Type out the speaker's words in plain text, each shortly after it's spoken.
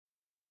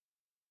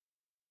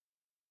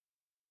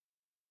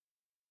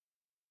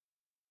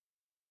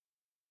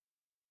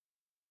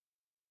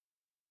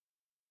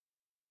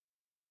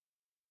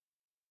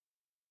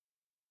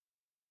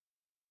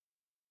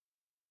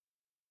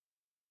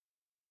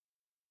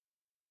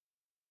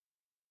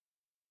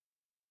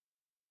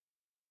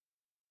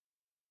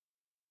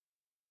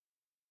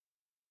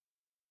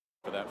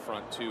For that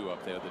front two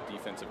up there, the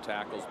defensive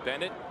tackles.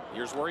 Bennett,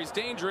 here's where he's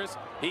dangerous.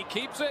 He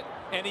keeps it,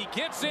 and he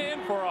gets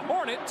in for a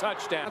Hornet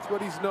touchdown. That's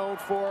what he's known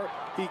for.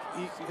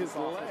 His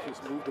legs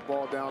just move the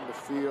ball down the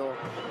field.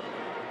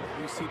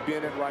 You see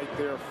Bennett right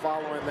there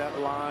following that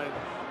line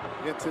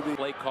into the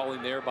play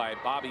calling there by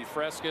Bobby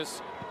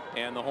Frescas,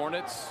 and the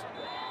Hornets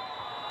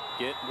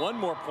get one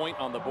more point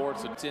on the board.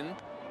 So it's in.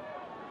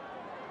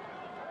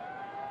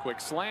 Quick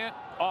slant,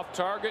 off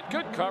target,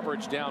 good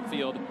coverage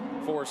downfield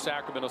for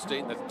Sacramento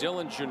State. And that's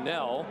Dylan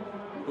Janelle,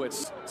 who had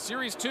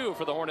series 2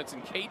 for the Hornets,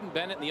 and Caden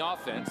Bennett in the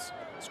offense.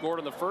 Scored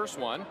in the first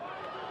one.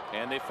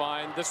 And they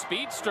find the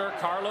speedster,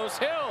 Carlos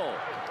Hill,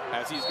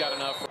 as he's got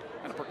enough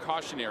kind of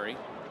precautionary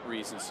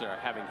reasons for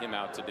having him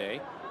out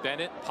today.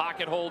 Bennett,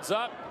 pocket holds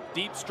up,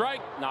 deep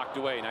strike, knocked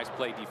away. Nice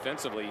play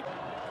defensively.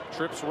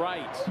 Trips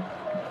right,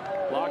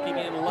 blocking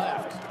in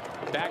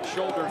left, back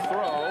shoulder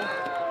throw,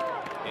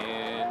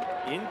 and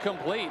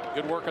incomplete.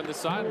 Good work on the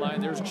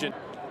sideline. There's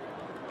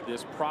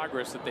this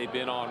progress that they've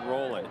been on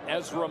rolling.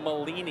 Ezra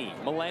Maleni,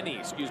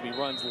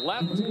 runs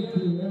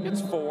left,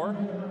 gets 4,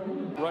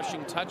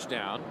 rushing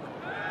touchdown.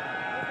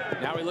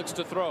 Now he looks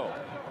to throw.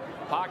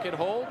 Pocket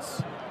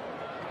holds,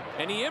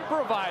 and he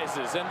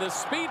improvises, and the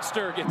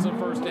speedster gets a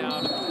first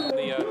down.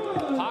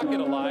 The pocket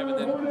alive, and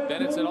then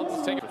Bennett said, I'll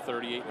just take it for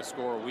 38 to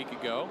score a week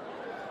ago.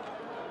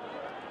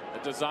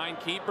 A design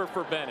keeper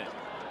for Bennett.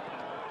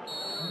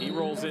 He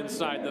rolls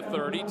inside the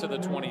 30 to the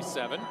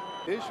 27.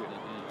 Jason.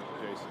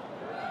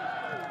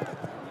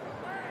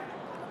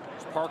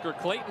 It's Parker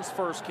Clayton's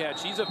first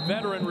catch. He's a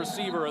veteran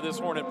receiver of this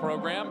Hornet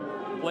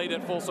program. Played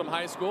at Folsom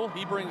High School.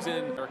 He brings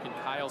in American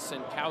Kyle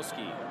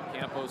Senkowski.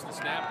 Campos the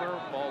snapper.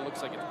 Ball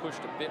looks like it's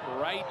pushed a bit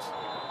right,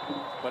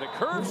 but it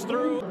curves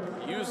through.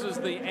 Uses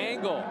the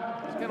angle.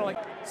 It's kind of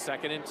like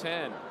 2nd and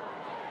 10.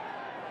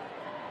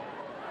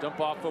 Dump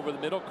off over the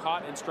middle,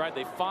 caught in stride.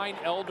 They find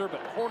Elder,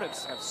 but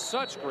Hornets have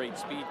such great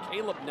speed.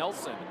 Caleb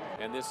Nelson,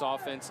 and this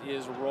offense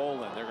is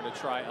rolling. They're going to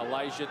try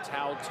Elijah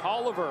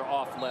Tau-Tolliver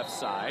off left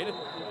side,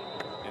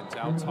 and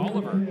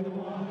Tau-Tolliver.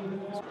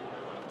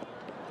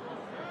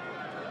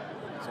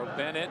 So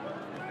Bennett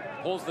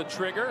pulls the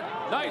trigger.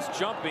 Nice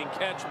jumping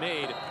catch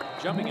made.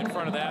 Jumping in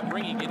front of that,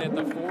 bringing it at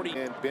the 40.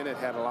 And Bennett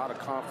had a lot of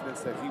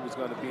confidence that he was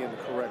going to be in the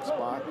correct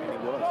spot, and he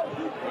was.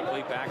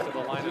 Quickly back to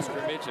the line of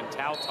scrimmage, and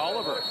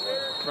Tau-Tolliver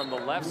from the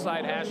left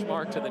side hash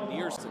mark to the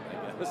near side,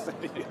 I guess.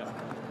 Yeah.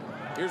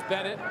 Here's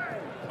Bennett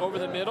over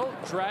the middle,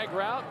 drag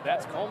route.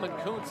 That's Coleman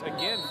Kuntz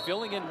again,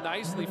 filling in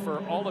nicely for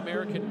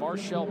All-American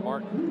Marshall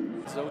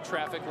Martin. So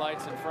traffic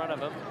lights in front of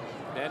him.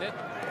 Bennett,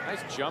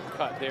 nice jump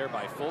cut there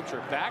by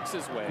Fulcher. Backs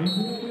his way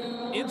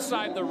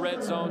inside the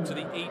red zone to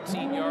the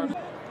 18-yard.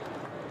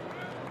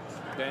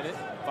 Bennett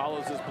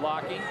follows his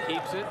blocking,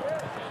 keeps it,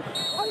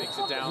 takes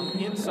it down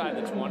inside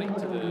the 20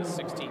 to the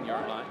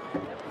 16-yard line.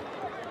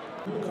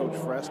 Coach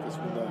Frescas,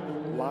 when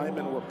the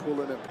linemen were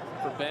pulling him.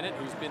 For Bennett,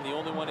 who's been the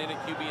only one in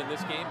at QB in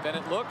this game.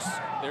 Bennett looks,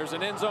 there's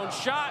an end zone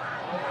shot,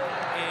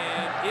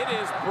 and it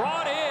is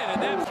brought in,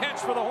 and that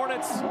catch for the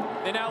Hornets.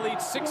 They now lead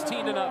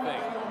 16-0.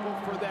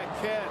 For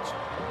that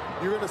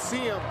catch, you're going to see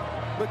him,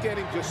 look at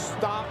him just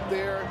stop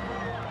there.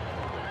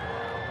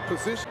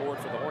 Position. Board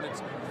for the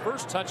Hornets.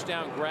 First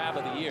touchdown grab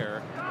of the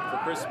year for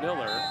Chris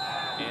Miller,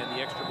 and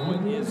the extra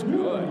point is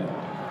good.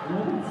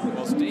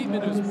 Well,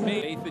 statement is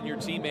made. Faith in your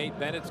teammate.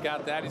 Bennett's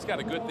got that. He's got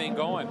a good thing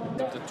going.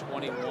 Up to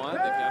 21. They've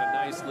got a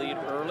nice lead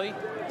early.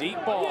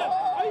 Deep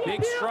ball.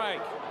 Big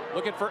strike.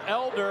 Looking for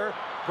Elder.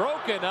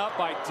 Broken up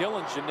by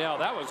Dylan Janelle.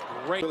 That was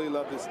great. Really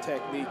love his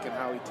technique and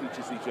how he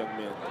teaches these young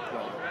men to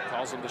play.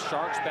 Calls them the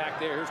Sharks back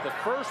there. Here's the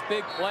first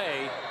big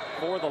play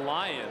for the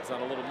Lions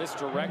on a little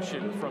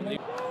misdirection from the.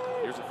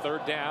 Here's a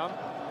 3rd down.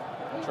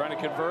 Trying to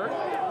convert.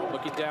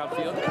 Looking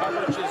downfield.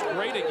 Coverage is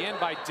great again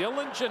by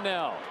Dylan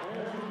Janelle.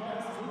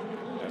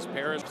 As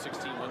Paris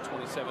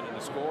 16-127 in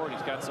the score, and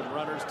he's got some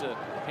runners to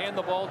hand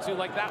the ball to,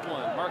 like that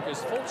one.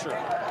 Marcus Fulcher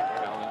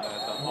fouling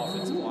at the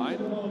offensive line.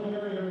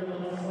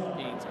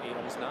 Gains 8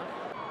 on the snap.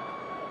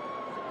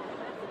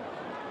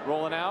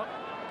 Rolling out.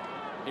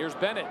 Here's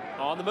Bennett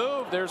on the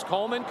move. There's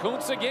Coleman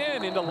Kuntz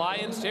again into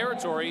Lions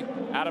territory.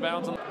 Out of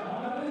bounds.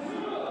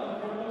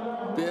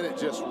 Bennett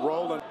just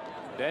rolling.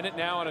 Bennett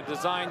now on a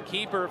design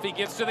keeper. If he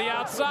gets to the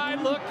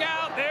outside, look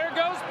out. There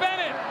goes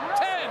Bennett.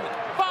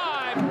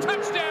 10-5.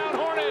 Touchdown,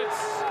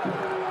 Hornets.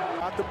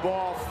 Got the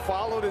ball,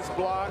 followed his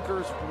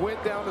blockers,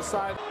 went down the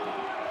side.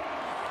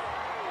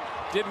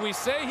 Did we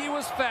say he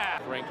was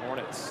fast? Ranked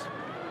Hornets.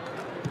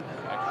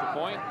 Extra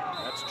point.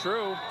 That's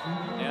true.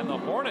 And the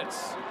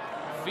Hornets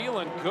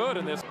feeling good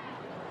in this.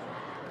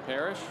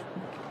 Parrish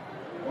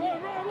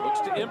looks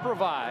to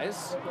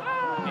improvise,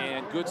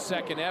 and good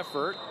second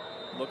effort.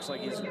 Looks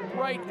like he's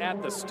right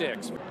at the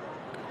sticks.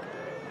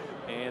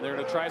 And they're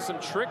going to try some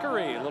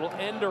trickery, a little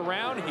end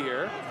around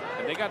here.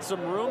 And they got some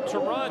room to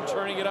run,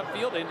 turning it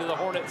upfield into the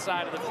Hornet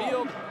side of the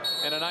field.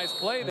 And a nice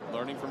play.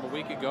 Learning from a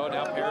week ago,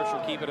 now Parrish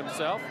will keep it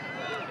himself.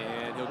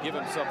 And he'll give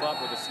himself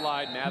up with a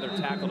slide. Mather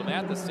tackled him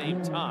at the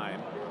same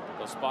time.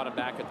 They'll spot him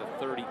back at the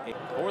 38.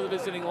 For the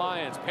visiting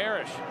Lions,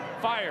 Parrish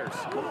fires,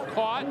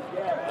 caught.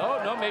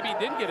 Oh, no, maybe he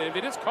didn't get it. If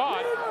it is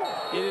caught,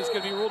 it is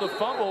going to be ruled a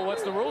fumble.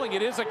 What's the ruling?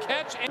 It is a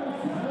catch.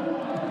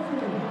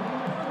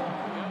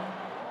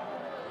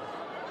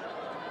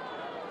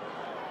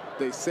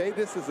 They say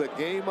this is a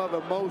game of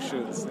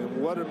emotions,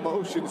 and what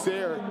emotions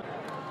there.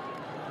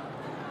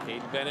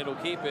 Caden Bennett will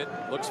keep it.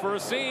 Looks for a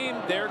seam.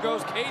 There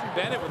goes Caden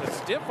Bennett with a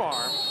stiff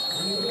arm.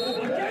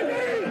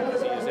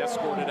 As he is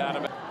escorted out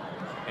of it.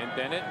 And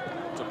Bennett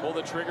to pull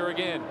the trigger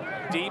again.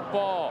 Deep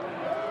ball.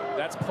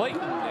 That's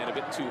Clayton, and a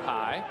bit too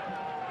high.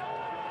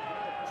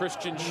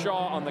 Christian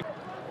Shaw on the...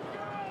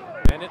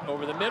 Bennett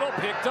over the middle,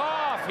 picked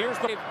off. Here's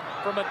the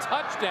from a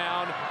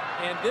touchdown,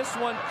 and this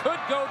one could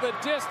go the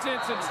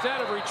distance instead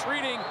of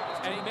retreating,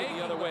 and he made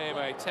the other way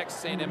by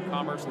Texas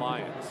A&M-Commerce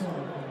Lions.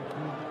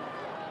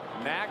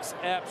 Max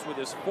Epps with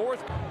his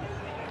 4th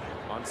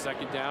on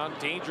 2nd down.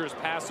 Dangerous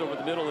pass over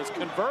the middle is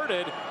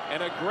converted,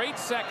 and a great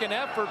second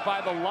effort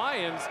by the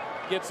Lions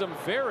gets them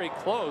very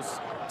close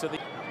to the...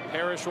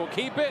 Parrish will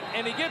keep it,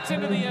 and he gets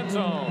into the end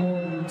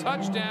zone.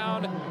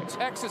 Touchdown,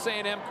 Texas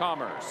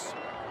A&M-Commerce.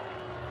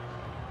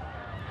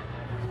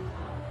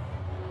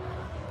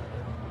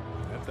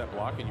 That's that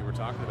blocking you were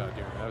talking about,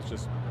 Gary. That was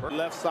just...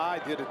 Left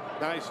side did a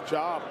nice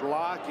job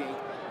blocking.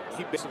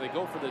 So they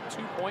go for the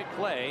 2-point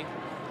play.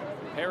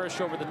 Parrish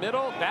over the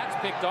middle. That's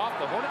picked off.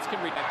 The Hornets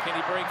can read that. Can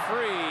he break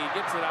free?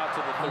 Gets it out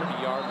to the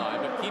 30-yard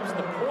line, but keeps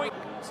the point.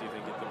 See if they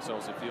get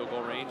themselves in field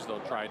goal range.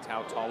 They'll try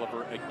Tao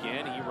Tolliver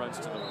again. He runs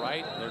to the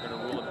right. They're going to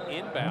rule him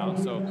inbound.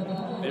 So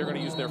they're going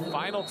to use their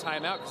final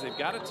timeout because they've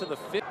got it to the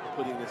 5th.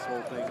 Putting this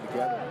whole thing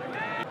together.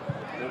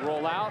 Will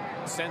roll out,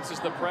 senses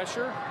the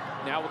pressure.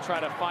 Now we'll try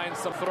to find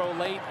some throw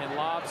late and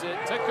lobs it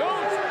to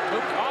Coons, who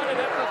caught it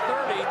at the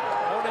 30.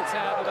 Hornets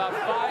have about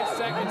 5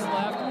 seconds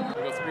left.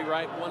 We'll go 3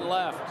 right, 1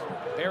 left.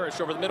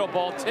 Parrish over the middle,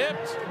 ball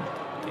tipped,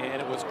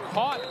 and it was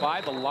caught by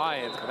the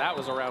Lions, but that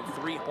was around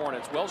 3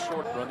 Hornets. Well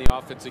short. Run the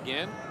offense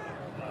again.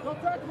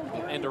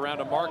 End around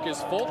to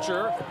Marcus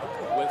Fulcher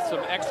with some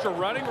extra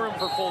running room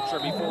for Fulcher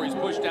before he's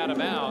pushed out of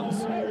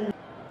bounds.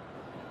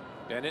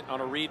 Bennett on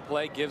a read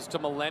play gives to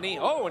Maleni.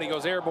 Oh, and he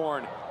goes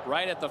airborne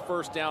right at the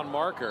 1st down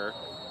marker.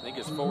 I think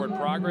his forward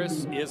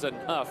progress is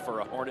enough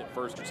for a Hornet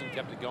first.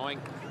 Kept it going,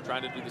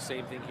 trying to do the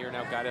same thing here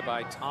now, guided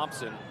by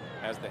Thompson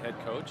as the head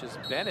coach, as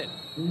Bennett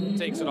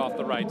takes it off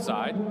the right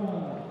side.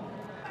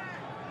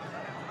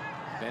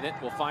 Bennett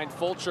will find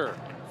Fulcher.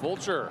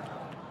 Fulcher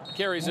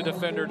carries a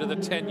defender to the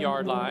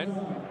 10-yard line.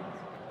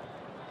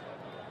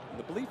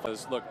 The belief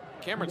was, look,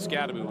 Cameron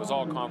Scadaboo was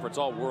all conference,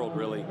 all world,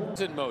 really.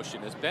 It's in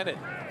motion as Bennett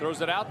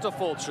throws it out to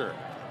Fulcher.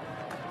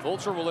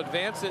 Fulcher will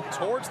advance it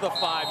towards the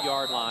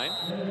 5-yard line.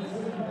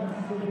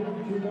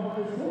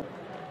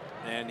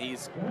 And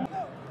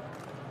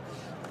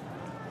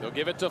they'll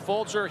give it to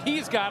Fulcher.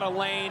 He's got a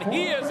lane.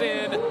 He is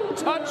in.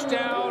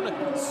 Touchdown,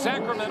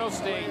 Sacramento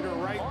State.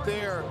 Right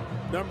there,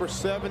 number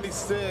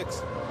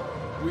 76.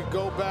 We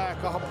go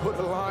back. I'll put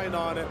a line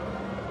on it.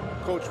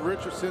 Coach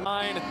Richardson.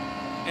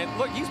 And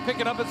look, he's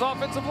picking up his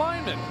offensive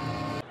lineman.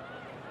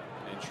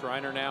 And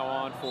Schreiner now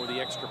on for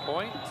the extra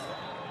point.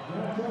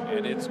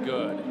 And it's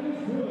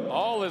good.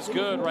 All is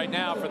good right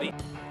now for the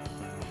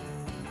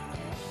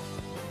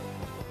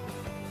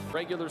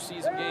regular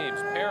season games.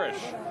 Parrish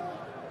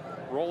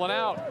rolling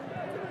out,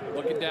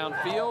 looking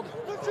downfield.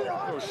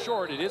 Goes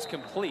short. It is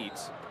complete,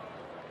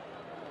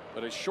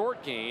 but a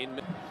short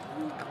gain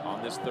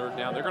on this 3rd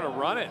down. They're going to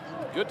run it.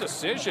 Good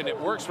decision. It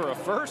works for a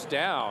 1st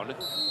down.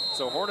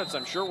 So Hornets,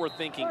 I'm sure, were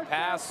thinking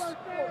pass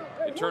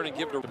and turn and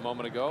give it a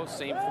moment ago.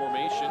 Same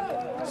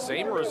formation,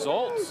 same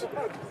results.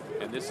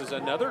 And this is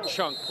another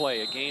chunk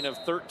play, a gain of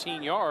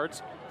 13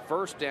 yards.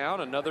 1st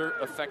down, another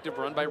effective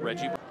run by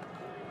Reggie.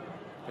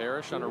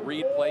 Parrish on a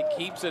read play,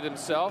 keeps it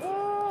himself,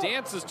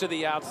 dances to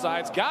the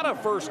outsides, got a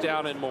 1st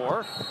down and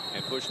more,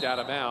 and pushed out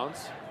of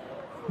bounds.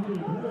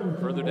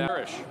 Further down,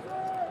 Parrish.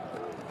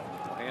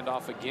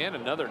 Handoff again,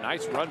 another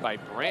nice run by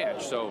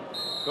Branch. So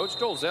Coach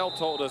Dolezal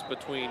told us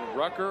between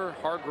Rucker,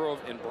 Hargrove,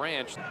 and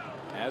Branch,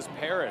 as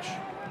Parrish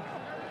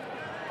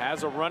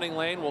has a running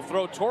lane, will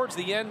throw towards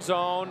the end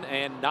zone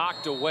and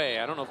knocked away.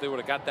 I don't know if they would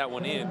have got that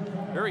one in.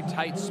 Very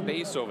tight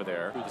space over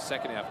there. Through the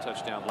 2nd half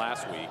touchdown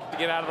last week. To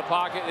get out of the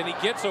pocket, and he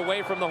gets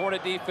away from the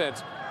Hornet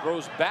defense.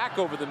 Throws back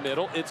over the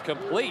middle. It's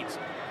complete.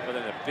 But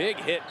then a big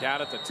hit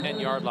down at the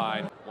 10-yard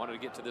line. Wanted to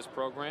get to this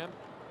program,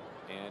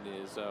 and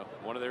is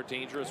one of their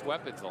dangerous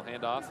weapons. They'll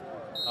hand off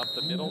up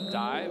the middle,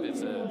 dive.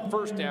 It's a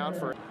 1st down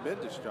for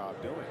tremendous job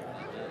doing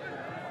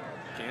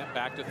it. Camp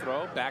back to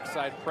throw,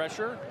 backside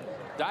pressure,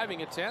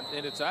 diving attempt,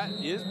 and it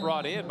is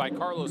brought in by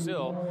Carlos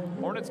Hill.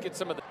 Hornets get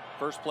some of the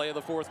first play of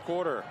the 4th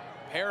quarter.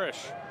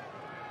 Parrish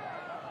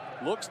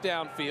looks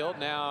downfield,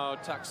 now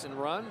tucks and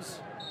runs.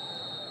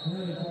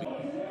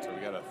 So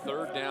we got a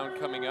 3rd down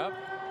coming up.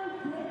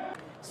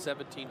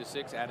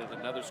 17-6, added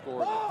another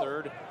score in the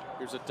 3rd.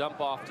 Here's a dump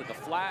off to the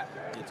flat.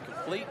 It's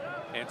complete,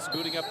 and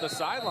scooting up the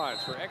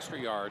sidelines for extra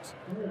yards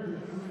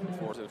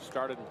for have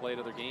started and played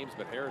other games,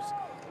 but Harris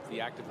is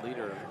the active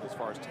leader as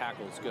far as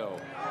tackles go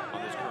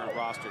on this current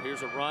roster.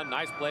 Here's a run.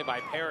 Nice play by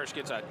Parrish.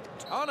 Gets a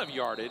ton of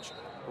yardage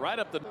right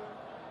up the...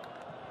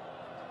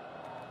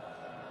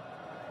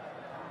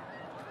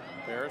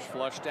 Parrish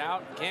flushed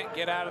out. Can't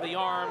get out of the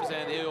arms,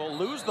 and he'll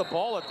lose the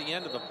ball at the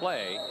end of the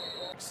play.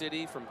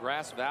 City from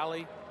Grass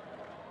Valley.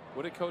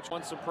 Would a coach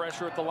want some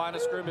pressure at the line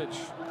of scrimmage?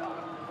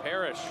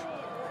 Parrish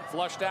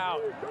flushed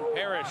out.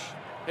 Parrish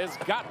has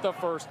got the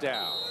first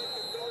down.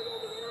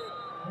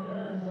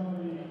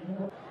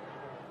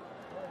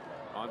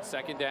 On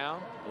second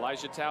down,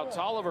 Elijah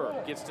Tolliver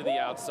gets to the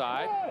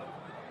outside.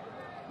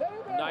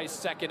 Nice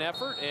second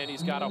effort, and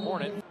he's got a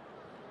Hornet.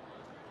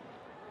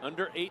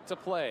 Under 8 to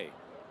play.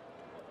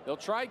 They'll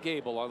try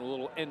Gable on a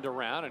little end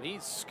around, and he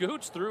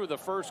scoots through the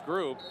first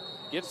group,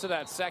 gets to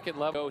that second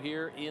level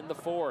here in the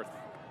fourth.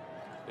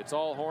 It's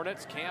all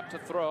Hornets. Camp to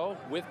throw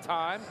with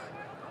time.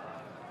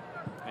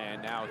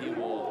 And now he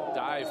will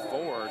dive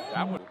forward.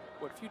 That would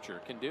what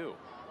future can do.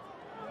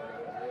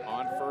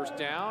 On first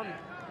down,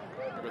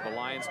 with the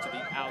Lions to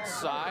the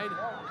outside,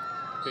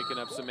 picking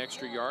up some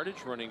extra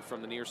yardage, running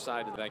from the near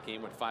side of that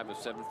game, went 5 of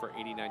 7 for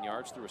 89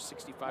 yards through a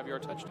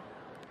 65-yard touchdown.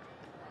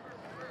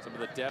 Some of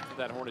the depth of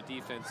that Hornet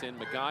defense in.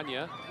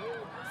 Magana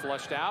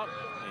flushed out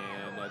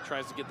and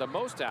tries to get the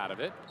most out of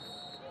it.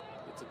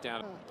 Gets it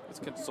down. His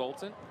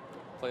consultant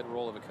played a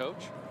role of a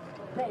coach.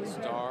 The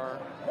star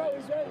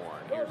is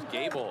born. Here's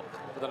Gable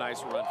with a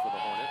nice run for the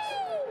Hornets.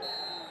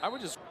 I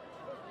would just...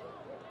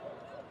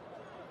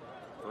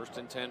 First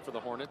and 10 for the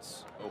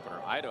Hornets. Opener.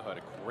 Idaho had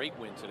a great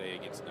win today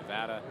against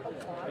Nevada,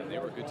 and they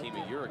were a good team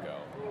a year ago.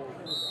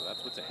 So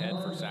that's what's ahead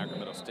for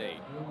Sacramento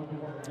State.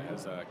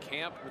 As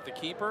Camp with the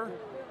keeper.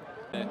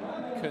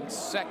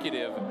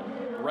 Consecutive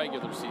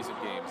regular season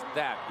games.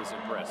 That is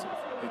impressive.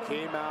 He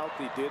came out,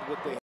 he did what they